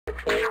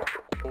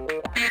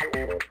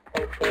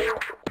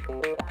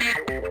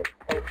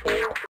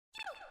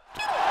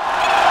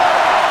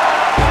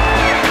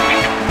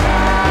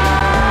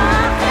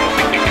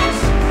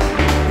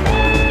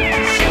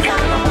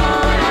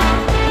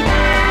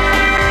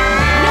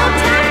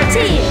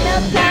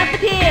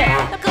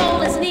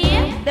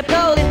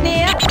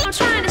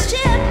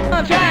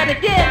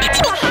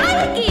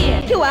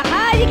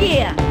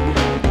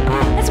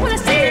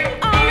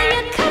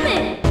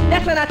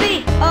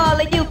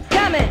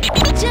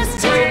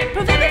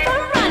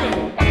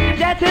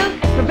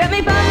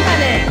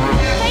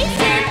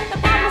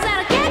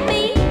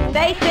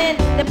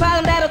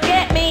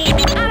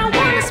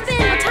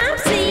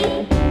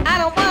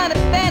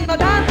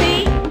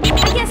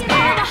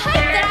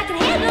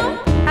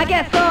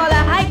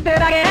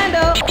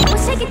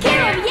taken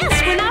care of, yes,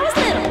 when I was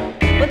little.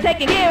 Was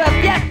taken care of,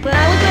 yes, when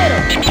I was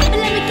little. But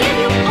let me give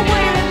you a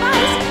word of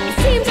advice.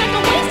 It seems like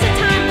a waste of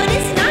time, but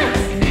it's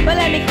nice. But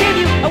let me give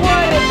you a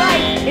word of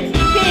advice. It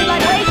seems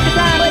like a waste of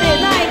time, but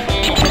it's nice.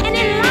 And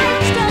in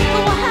life,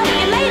 struggle will help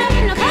you later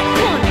in the cut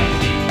corner.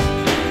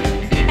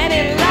 And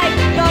in life,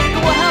 struggle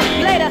will help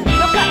you later,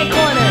 no cutting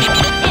corners.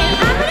 And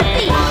I'm in the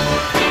beat.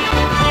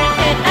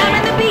 And I'm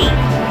in the beat.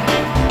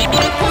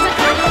 Cause I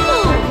got the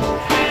move.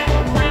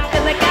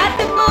 Cause I got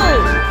the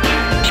move.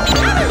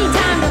 I don't need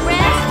time to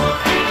rest.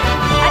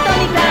 I don't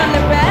need time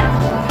to rest.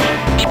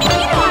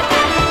 You know I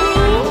got the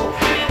groove.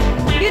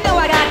 You know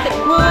I got the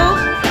groove.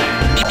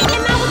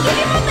 And I will give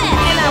you my best.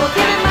 And I will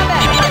give it my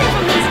best. Running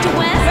from east to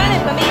west.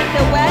 Running from east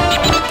to west.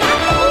 Got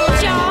the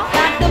moves, y'all.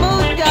 Got the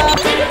moves, y'all.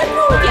 Digging the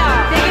groove,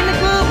 y'all. Digging the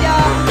groove,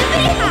 y'all.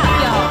 Tippity hop,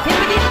 y'all.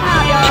 Tippity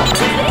hop, y'all.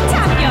 Tippity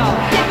top, y'all.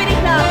 Tippity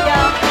top,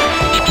 y'all.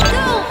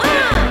 Go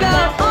on. Go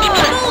on.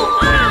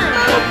 Move on.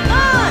 Move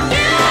on.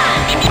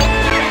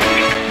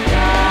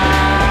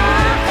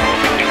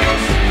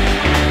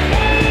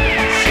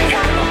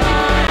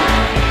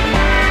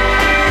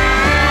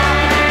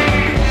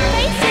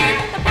 Facing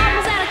the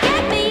problems that'll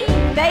get me.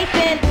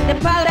 Facing the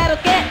problem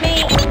that'll get me.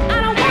 I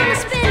don't wanna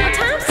spend no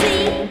time,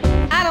 see.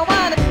 I don't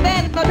wanna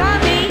spend no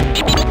time, see.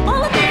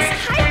 All of this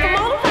hype from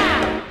all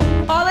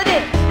around. All of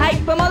this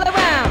hype from all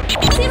around.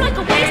 Seem like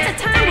a waste of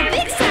time with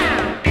big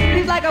sound.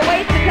 Seems like a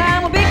waste of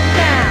time with big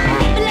sound.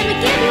 But let me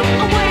give you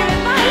a word of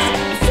advice.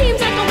 It seems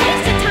like a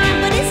waste of time,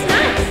 but it's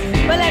nice.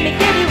 But let me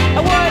give you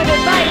a word of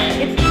advice.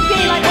 It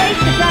seems like a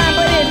waste of time,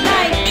 but it's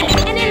nice.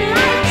 And in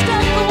life,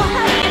 struggle will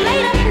help you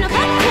later in the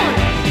cut corner.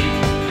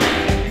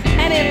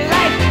 And in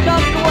life,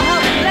 struggle will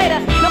help you later,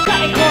 no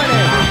cutting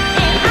corners.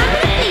 And I'm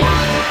in the beat.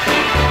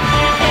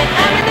 And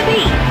I'm in the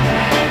beat.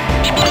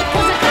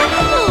 Cause I got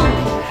the move.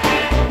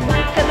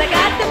 Cause I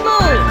got the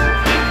move.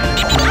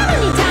 I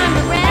don't need time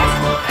to rest.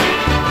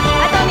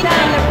 I don't need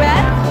time to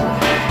rest.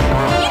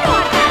 You know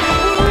I got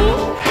the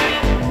groove.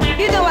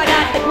 You know I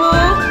got the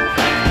groove.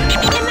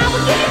 And I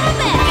will give you my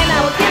best. And I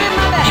will give it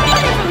my best.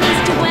 Running from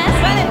east to west.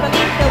 Running from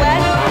east to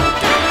west.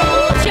 Got the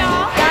moves,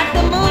 y'all. Got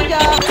the move,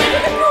 y'all.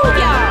 Digging the groove,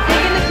 y'all.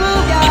 Digging the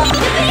groove, y'all.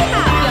 Tippity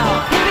hop, y'all.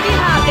 Tippity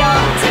hop,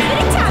 y'all.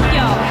 Tippity top,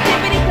 y'all.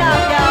 Tippity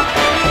top, y'all.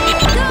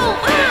 Go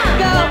on.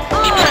 Go on.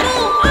 Move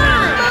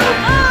on.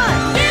 Move on.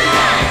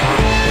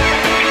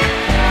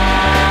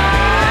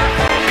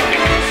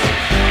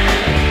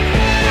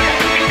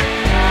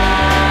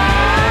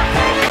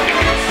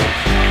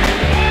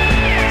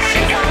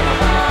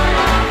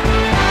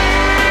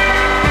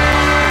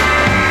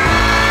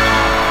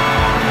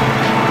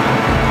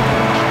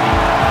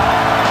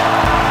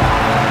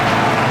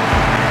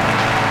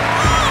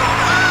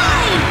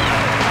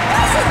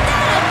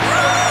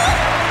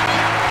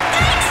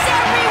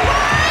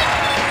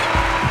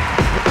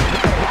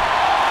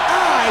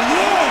 Ah,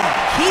 yeah,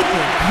 keep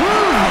it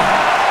groovy.